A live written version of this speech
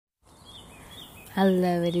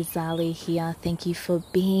Hello, it is Zali here. Thank you for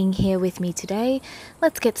being here with me today.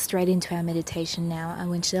 Let's get straight into our meditation now. I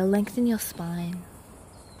want you to lengthen your spine.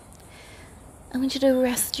 I want you to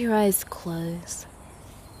rest your eyes closed.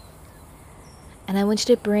 And I want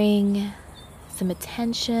you to bring some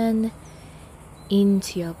attention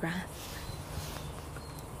into your breath.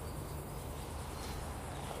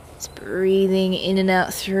 Just breathing in and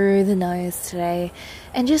out through the nose today.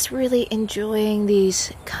 And just really enjoying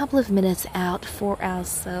these couple of minutes out for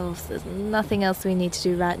ourselves. There's nothing else we need to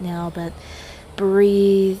do right now but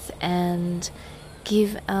breathe and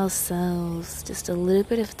give ourselves just a little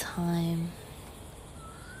bit of time.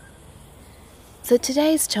 So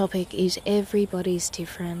today's topic is everybody's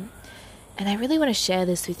different. And I really want to share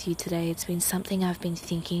this with you today. It's been something I've been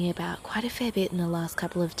thinking about quite a fair bit in the last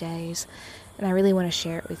couple of days. And I really want to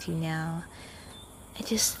share it with you now. I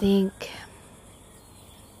just think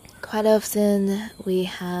quite often we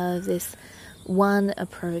have this one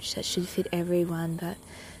approach that should fit everyone, but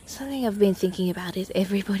something I've been thinking about is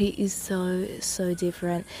everybody is so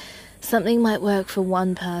different. Something might work for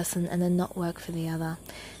one person and then not work for the other.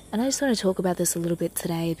 And I just want to talk about this a little bit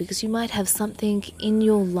today because you might have something in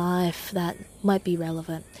your life that might be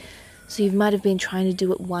relevant. So you might have been trying to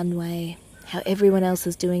do it one way, how everyone else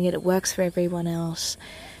is doing it, it works for everyone else.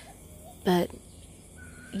 But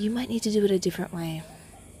you might need to do it a different way.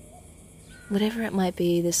 Whatever it might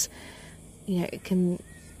be, this, it can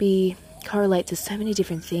correlate to so many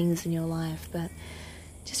different things in your life, but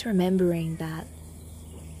just remembering that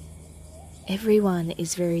everyone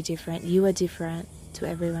is very different. You are different to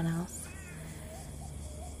everyone else.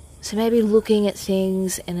 So maybe looking at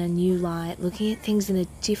things in a new light, looking at things in a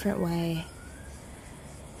different way,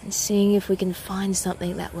 and seeing if we can find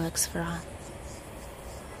something that works for us.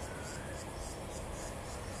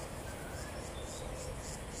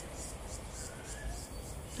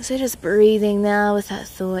 So just breathing now with that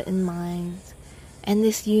thought in mind, and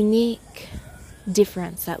this unique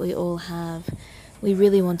difference that we all have, we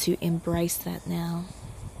really want to embrace that now.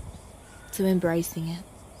 So embracing it.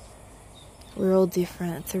 We're all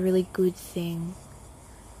different. It's a really good thing.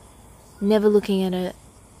 Never looking at it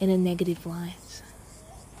in a negative light.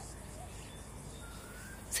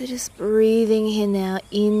 So just breathing here now,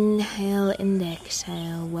 inhale and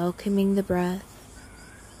exhale, welcoming the breath.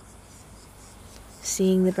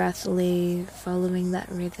 Seeing the breath leave, following that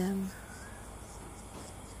rhythm.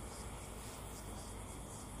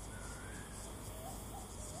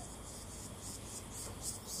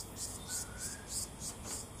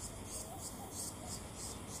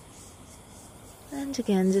 And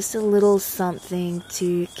again, just a little something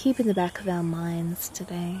to keep in the back of our minds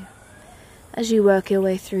today. As you work your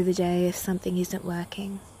way through the day, if something isn't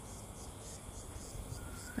working,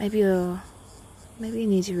 maybe you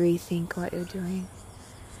need to rethink what you're doing.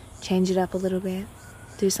 Change it up a little bit.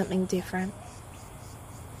 Do something different.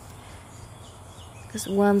 Because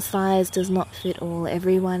one size does not fit all.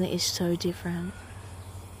 Everyone is so different.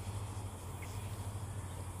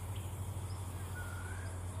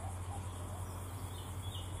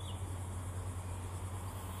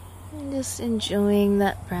 And just enjoying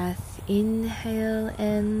that breath. Inhale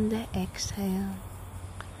and exhale.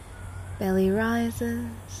 Belly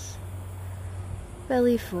rises.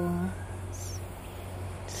 Belly falls.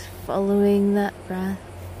 Just following that breath.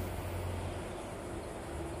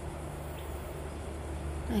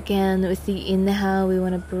 Again, with the inhale, we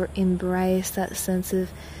want to embrace that sense of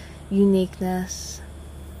uniqueness,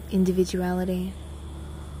 individuality.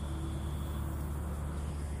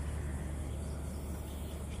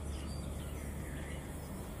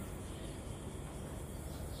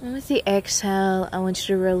 And with the exhale, I want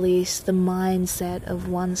you to release the mindset of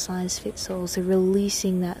one size fits all. So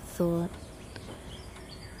releasing that thought.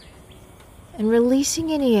 And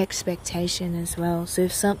releasing any expectation as well. So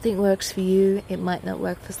if something works for you, it might not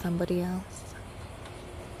work for somebody else.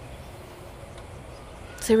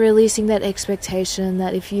 So releasing that expectation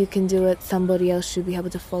that if you can do it, somebody else should be able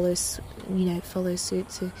to follow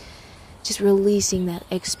suit. So just releasing that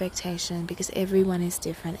expectation, because everyone is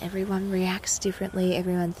different. Everyone reacts differently.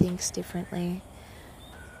 Everyone thinks differently.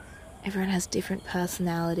 Everyone has different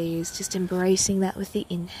personalities. Just embracing that with the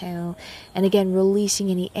inhale. And again,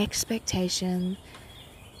 releasing any expectation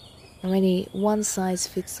or any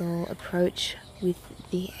one-size-fits-all approach with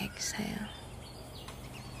the exhale.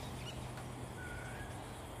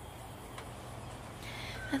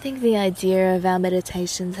 I think the idea of our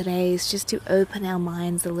meditation today is just to open our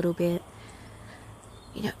minds a little bit.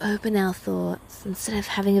 Open our thoughts. Instead of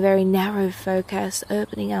having a very narrow focus,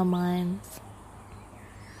 opening our minds.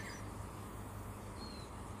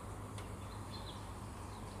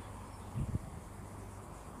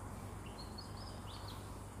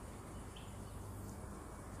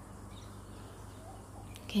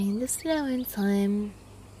 Okay, just in our own time,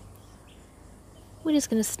 we're just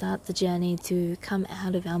going to start the journey to come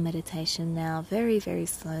out of our meditation now, very, very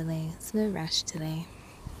slowly. There's no rush today.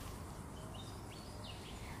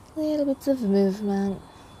 Little bits of movement.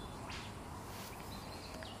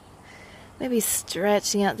 Maybe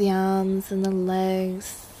stretching out the arms and the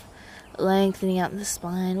legs, lengthening out the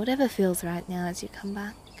spine, whatever feels right now as you come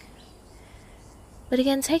back. But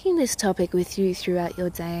again, taking this topic with you throughout your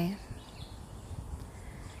day.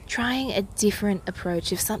 Trying a different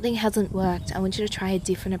approach. If something hasn't worked, I want you to try a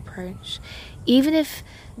different approach. Even if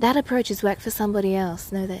that approach has worked for somebody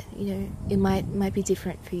else, know that, it might be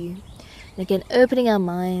different for you. And again, opening our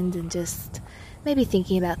mind and just maybe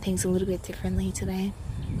thinking about things a little bit differently today.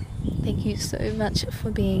 Thank you so much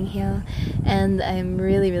for being here, and I'm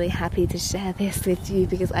really, really happy to share this with you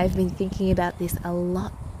because I've been thinking about this a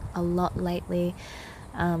lot lately.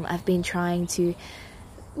 I've been trying to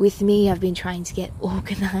get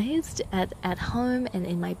organized at home and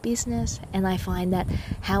in my business, and I find that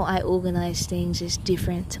how I organize things is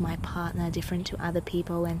different to my partner, different to other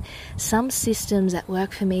people, and some systems that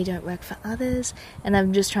work for me don't work for others, and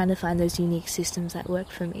I'm just trying to find those unique systems that work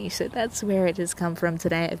for me. So that's where it has come from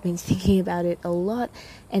today. I've been thinking about it a lot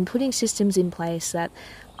and putting systems in place that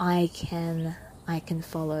I can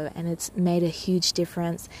follow, and it's made a huge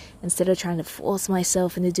difference. Instead of trying to force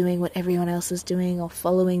myself into doing what everyone else is doing or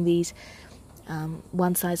following these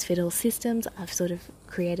one-size-fits-all systems, I've sort of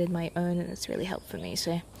created my own, and it's really helped for me.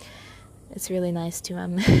 So it's really nice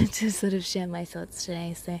to to sort of share my thoughts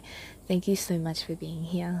today. So thank you so much for being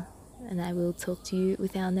here, and I will talk to you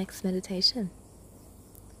with our next meditation.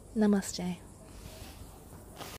 Namaste.